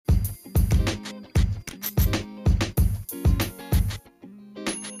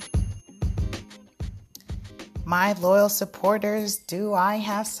my loyal supporters, do I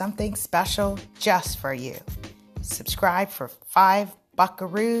have something special just for you. Subscribe for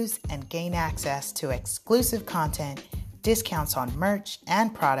 $5 and gain access to exclusive content, discounts on merch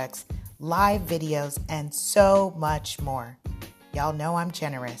and products, live videos, and so much more. Y'all know I'm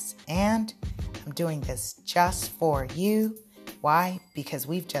generous, and I'm doing this just for you. Why? Because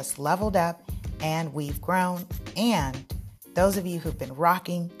we've just leveled up and we've grown, and those of you who've been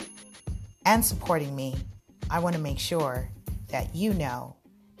rocking and supporting me, I want to make sure that you know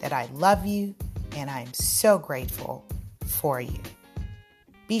that I love you and I'm so grateful for you.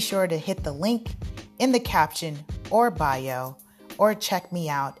 Be sure to hit the link in the caption or bio, or check me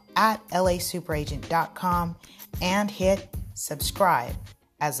out at laSuperAgent.com and hit subscribe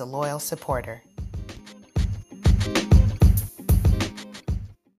as a loyal supporter.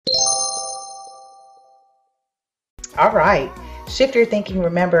 All right, Shift Your Thinking,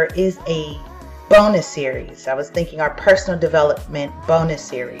 remember, is a bonus series. I was thinking our personal development bonus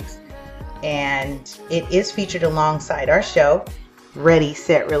series, and it is featured alongside our show, Ready,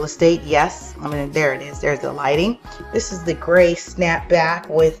 Set, Real Estate. Yes, there it is. There's the lighting. This is the gray snapback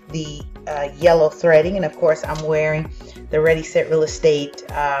with the yellow threading, and of course I'm wearing the Ready, Set, Real Estate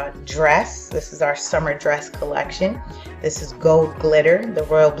dress. This is our summer dress collection. This is gold glitter, the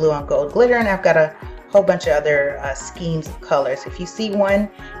royal blue on gold glitter, and I've got a whole bunch of other schemes of colors. If you see one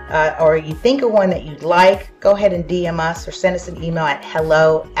or you think of one that you'd like, go ahead and DM us or send us an email at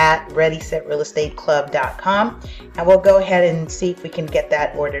hello@readysetrealestateclub.com, and we'll go ahead and see if we can get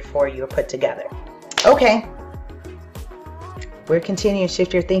that ordered for you or put together. Okay, we're continuing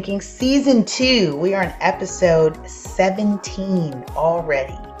Shift Your Thinking Season 2. We are on episode 17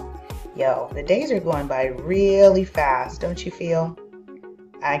 already. Yo, the days are going by really fast, don't you feel?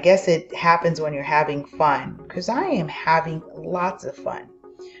 I guess it happens when you're having fun, because I am having lots of fun.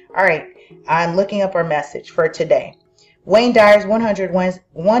 All right, I'm looking up our message for today. Wayne Dyer's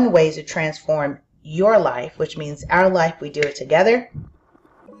 101 Ways to Transform Your Life, which means our life, we do it together.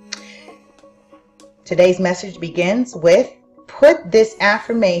 Today's message begins with, put this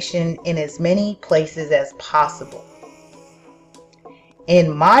affirmation in as many places as possible.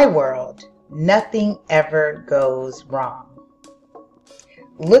 In my world, nothing ever goes wrong.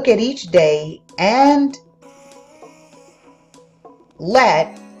 Look at each day and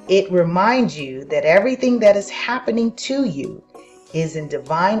let it remind you that everything that is happening to you is in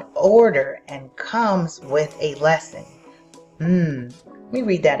divine order and comes with a lesson. Let me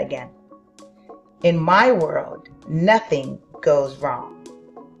read that again. In my world, nothing goes wrong.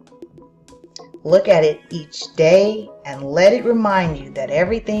 Look at it each day and let it remind you that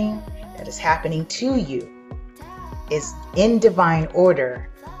everything that is happening to you is in divine order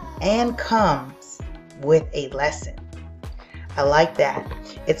and comes with a lesson. I like that.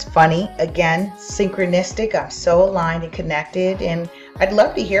 It's funny, again, synchronistic. I'm so aligned and connected, and I'd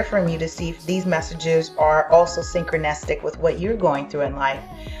love to hear from you to see if these messages are also synchronistic with what you're going through in life.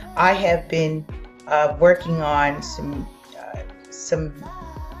 I have been working on some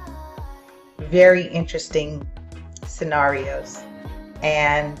very interesting scenarios,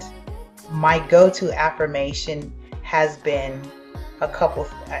 and my go-to affirmation has been I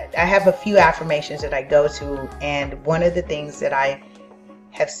have a few affirmations that I go to, and one of the things that I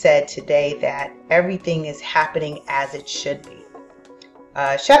have said today, that everything is happening as it should be.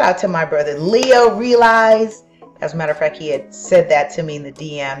 Shout out to my brother Leo Realize. As a matter of fact, he had said that to me in the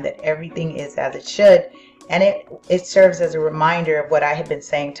DM, that everything is as it should, and it serves as a reminder of what I had been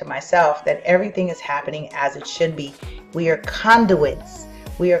saying to myself, that everything is happening as it should be. We are conduits.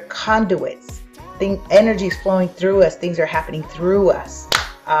 We are conduits. Energy is flowing through us. Things are happening through us.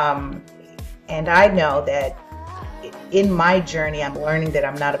 And I know that in my journey, I'm learning that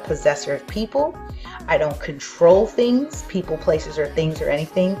I'm not a possessor of people. I don't control things, people, places, or things, or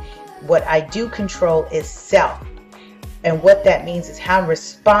anything. What I do control is self. And what that means is how I'm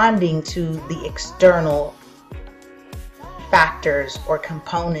responding to the external factors or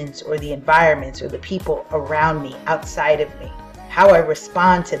components or the environments or the people around me, outside of me. How I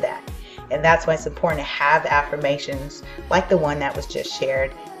respond to that. And that's why it's important to have affirmations like the one that was just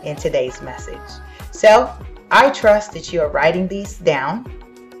shared in today's message. So I trust that you are writing these down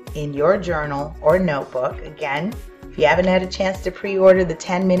in your journal or notebook. Again, if you haven't had a chance to pre-order the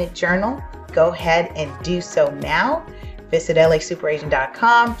 10-minute journal, go ahead and do so now. Visit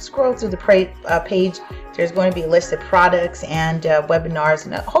LASuperAgent.com, scroll through the page. There's going to be a list of products and webinars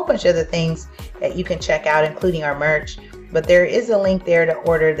and a whole bunch of other things that you can check out, including our merch. But there is a link there to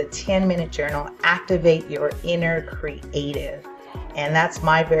order the 10-minute journal, Activate Your Inner Creative. And that's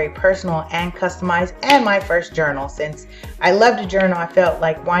my very personal and customized and my first journal. Since I love to journal, I felt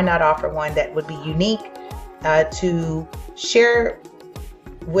like why not offer one that would be unique to share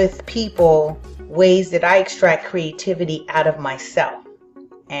with people ways that I extract creativity out of myself.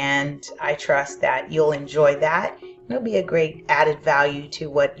 And I trust that you'll enjoy that. It'll be a great added value to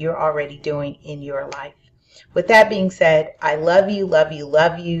what you're already doing in your life. With that being said, I love you, love you,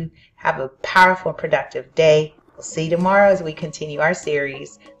 love you. Have a powerful and productive day. We'll see you tomorrow as we continue our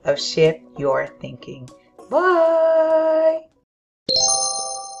series of Shift Your Thinking. Bye.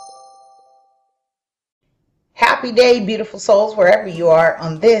 Happy day, beautiful souls, wherever you are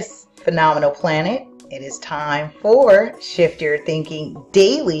on this phenomenal planet. It is time for Shift Your Thinking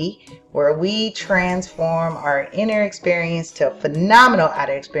Daily, where we transform our inner experience to a phenomenal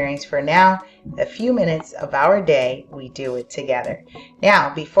outer experience. For now, a few minutes of our day, we do it together.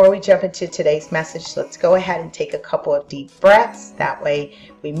 Now, before we jump into today's message, let's go ahead and take a couple of deep breaths. That way,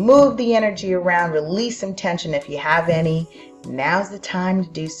 we move the energy around, release some tension if you have any. Now's the time to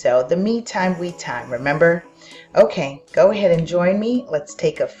do so. The me time, we time, remember? Okay, go ahead and join me. Let's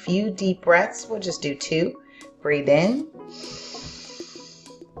take a few deep breaths. We'll just do 2. Breathe in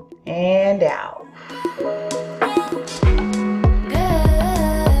and out.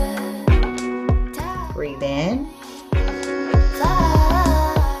 Breathe in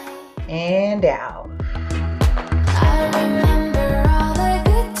and out.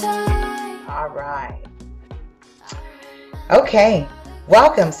 All right. Okay.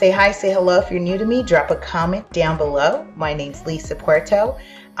 Welcome. Say hi, say hello. If you're new to me, drop a comment down below. My name's Lisa Puerto.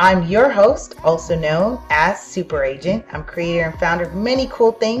 I'm your host, also known as Super Agent. I'm creator and founder of many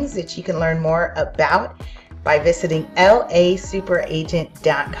cool things that you can learn more about by visiting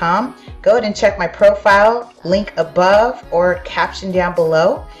LASuperagent.com. Go ahead and check my profile, link above or caption down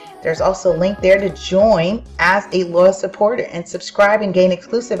below. There's also a link there to join as a loyal supporter and subscribe and gain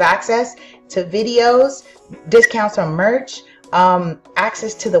exclusive access to videos, discounts on merch,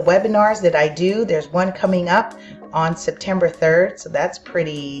 access to the webinars that I do. There's one coming up on September 3rd, so it's a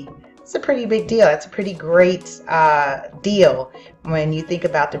pretty big deal. It's a pretty great deal when you think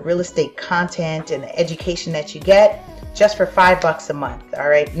about the real estate content and the education that you get just for $5 a month. All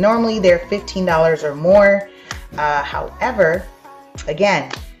right, normally they're $15 or more. However, again,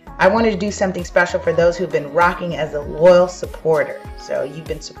 I wanted to do something special for those who've been rocking as a loyal supporter. So you've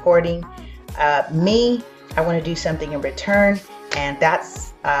been supporting me. I want to do something in return, and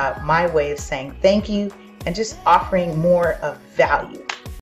that's my way of saying thank you and just offering more of value.